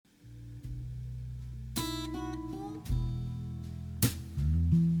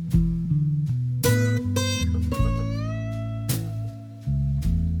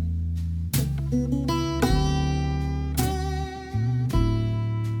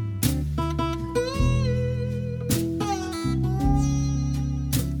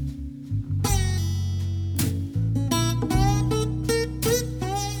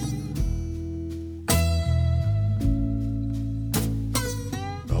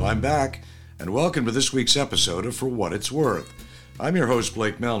I'm back, and welcome to this week's episode of For What It's Worth. I'm your host,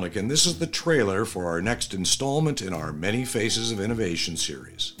 Blake Melnick, and this is the trailer for our next installment in our Many Faces of Innovation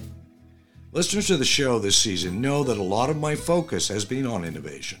series. Listeners to the show this season know that a lot of my focus has been on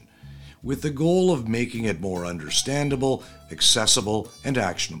innovation, with the goal of making it more understandable, accessible, and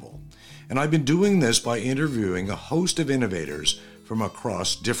actionable. And I've been doing this by interviewing a host of innovators from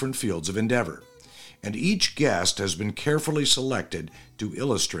across different fields of endeavor. And each guest has been carefully selected to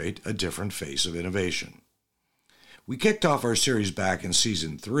illustrate a different face of innovation. We kicked off our series back in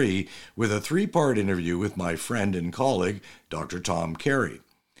Season 3 with a 3-part interview with my friend and colleague, Dr. Tom Carey.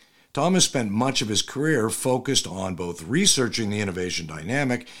 Tom has spent much of his career focused on both researching the innovation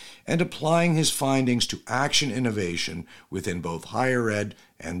dynamic and applying his findings to action innovation within both higher ed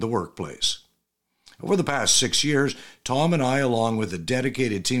and the workplace. Over the past 6 years, Tom and I, along with a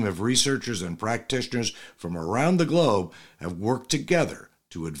dedicated team of researchers and practitioners from around the globe, have worked together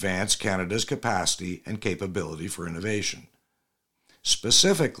to advance Canada's capacity and capability for innovation.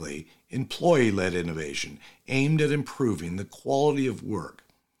 Specifically, employee-led innovation aimed at improving the quality of work.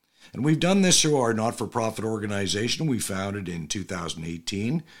 And we've done this through our not-for-profit organization we founded in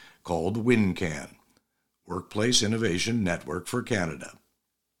 2018 called WINCAN, Workplace Innovation Network for Canada.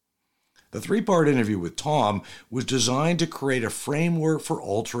 The 3-part interview with Tom was designed to create a framework for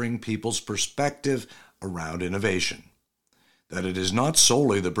altering people's perspective around innovation. That it is not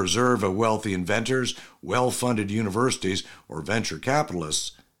solely the preserve of wealthy inventors, well-funded universities, or venture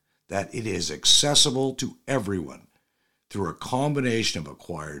capitalists, that it is accessible to everyone through a combination of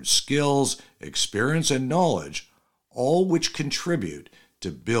acquired skills, experience, and knowledge, all which contribute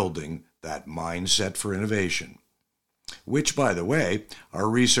to building that mindset for innovation. Which, by the way, our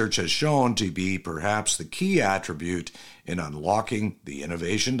research has shown to be perhaps the key attribute in unlocking the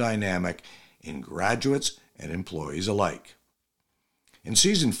innovation dynamic in graduates and employees alike. In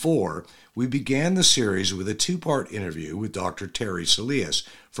Season 4, we began the series with a 2-part interview with Dr. Terry Salias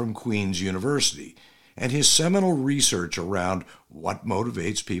from Queen's University and his seminal research around what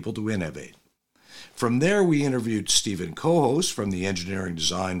motivates people to innovate. From there, we interviewed Stephen Kohos from the engineering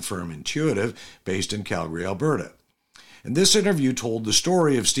design firm Intuitive, based in Calgary, Alberta. And this interview told the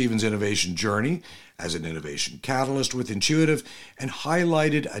story of Stephen's innovation journey as an innovation catalyst with Intuitive and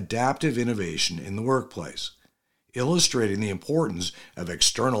highlighted adaptive innovation in the workplace, illustrating the importance of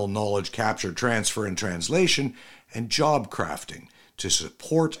external knowledge capture, transfer, and translation, and job crafting to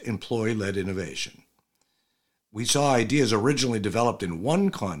support employee-led innovation. We saw ideas originally developed in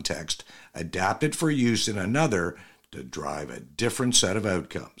one context adapted for use in another to drive a different set of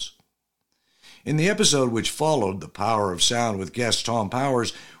outcomes. In the episode which followed, The Power of Sound with guest Tom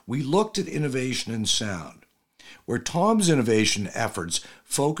Powers, we looked at innovation in sound, where Tom's innovation efforts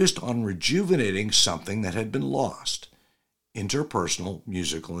focused on rejuvenating something that had been lost, interpersonal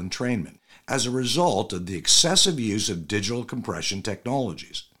musical entrainment, as a result of the excessive use of digital compression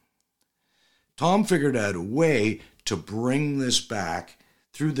technologies. Tom figured out a way to bring this back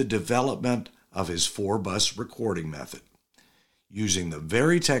through the development of his 4-bus recording method, using the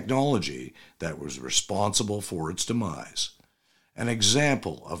very technology that was responsible for its demise, an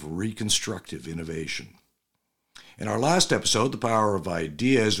example of reconstructive innovation. In our last episode, The Power of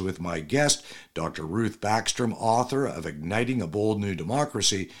Ideas, with my guest, Dr. Ruth Backstrom, author of Igniting a Bold New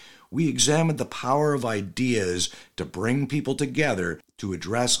Democracy, we examined the power of ideas to bring people together to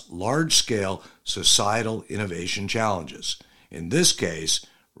address large-scale societal innovation challenges, in this case,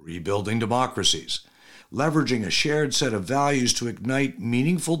 rebuilding democracies, leveraging a shared set of values to ignite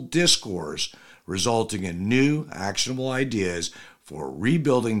meaningful discourse, resulting in new, actionable ideas for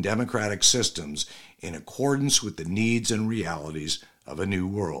rebuilding democratic systems in accordance with the needs and realities of a new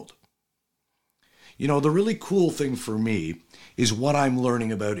world. You know, the really cool thing for me is what I'm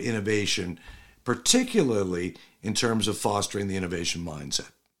learning about innovation, particularly in terms of fostering the innovation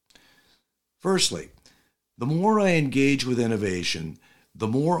mindset. Firstly, the more I engage with innovation, the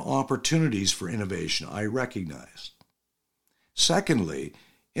more opportunities for innovation I recognize. Secondly,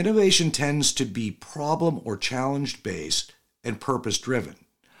 innovation tends to be problem or challenge-based and purpose-driven.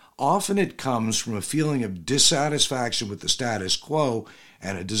 Often it comes from a feeling of dissatisfaction with the status quo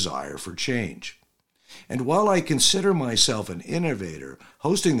and a desire for change. And while I consider myself an innovator,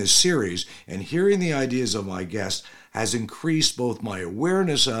 hosting this series and hearing the ideas of my guests has increased both my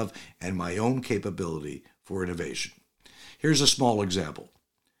awareness of and my own capability for innovation. Here's a small example.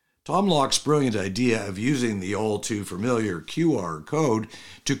 Tom Locke's brilliant idea of using the all too familiar QR code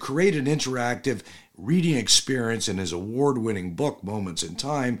to create an interactive reading experience in his award-winning book, Moments in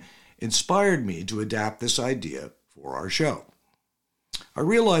Time, inspired me to adapt this idea for our show. I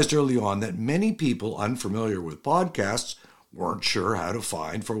realized early on that many people unfamiliar with podcasts weren't sure how to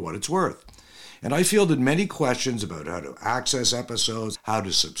find For What It's Worth. And I fielded many questions about how to access episodes, how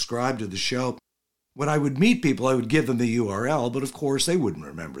to subscribe to the show. When I would meet people, I would give them the URL, but of course they wouldn't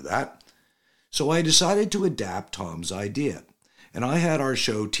remember that. So I decided to adapt Tom's idea, and I had our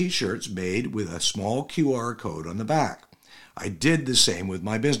show t-shirts made with a small QR code on the back. I did the same with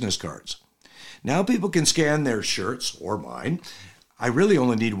my business cards. Now people can scan their shirts, or mine. I really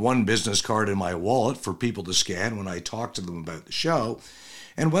only need one business card in my wallet for people to scan when I talk to them about the show.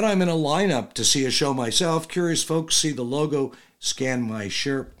 And when I'm in a lineup to see a show myself, curious folks see the logo, scan my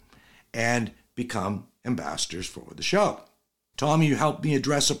shirt, and become ambassadors for the show. Tom, you helped me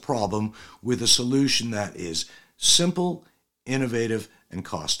address a problem with a solution that is simple, innovative, and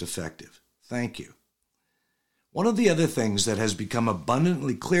cost-effective. Thank you. One of the other things that has become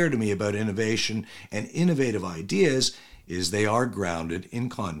abundantly clear to me about innovation and innovative ideas is they are grounded in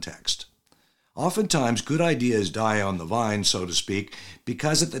context. Oftentimes, good ideas die on the vine, so to speak,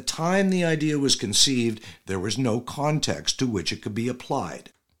 because at the time the idea was conceived, there was no context to which it could be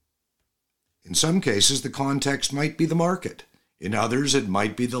applied. In some cases, the context might be the market. In others, it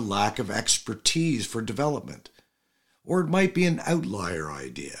might be the lack of expertise for development. Or it might be an outlier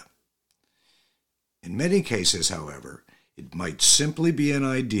idea. In many cases, however, it might simply be an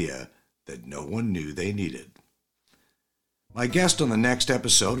idea that no one knew they needed. My guest on the next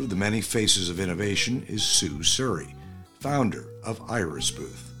episode of The Many Faces of Innovation is Sue Surrey, founder of Iris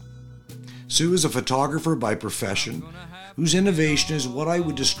Booth. Sue is a photographer by profession whose innovation is what I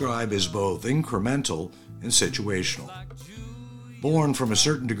would describe as both incremental and situational. Born from a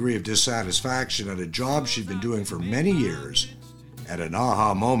certain degree of dissatisfaction at a job she'd been doing for many years, at an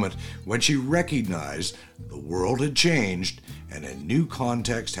aha moment when she recognized the world had changed and a new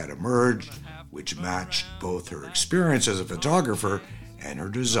context had emerged which matched both her experience as a photographer and her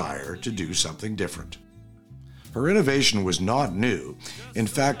desire to do something different. Her innovation was not new. In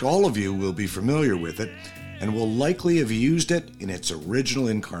fact, all of you will be familiar with it and will likely have used it in its original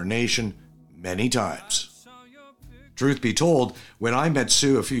incarnation many times. Truth be told, when I met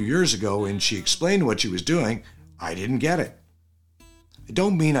Sue a few years ago and she explained what she was doing, I didn't get it. I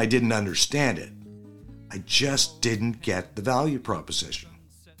don't mean I didn't understand it. I just didn't get the value proposition.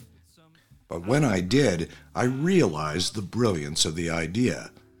 But when I did, I realized the brilliance of the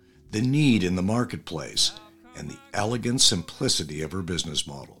idea, the need in the marketplace, and the elegant simplicity of her business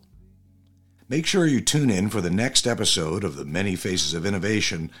model. Make sure you tune in for the next episode of The Many Faces of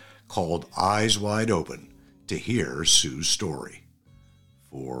Innovation called Eyes Wide Open to hear Sue's story.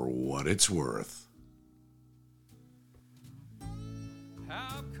 For what it's worth.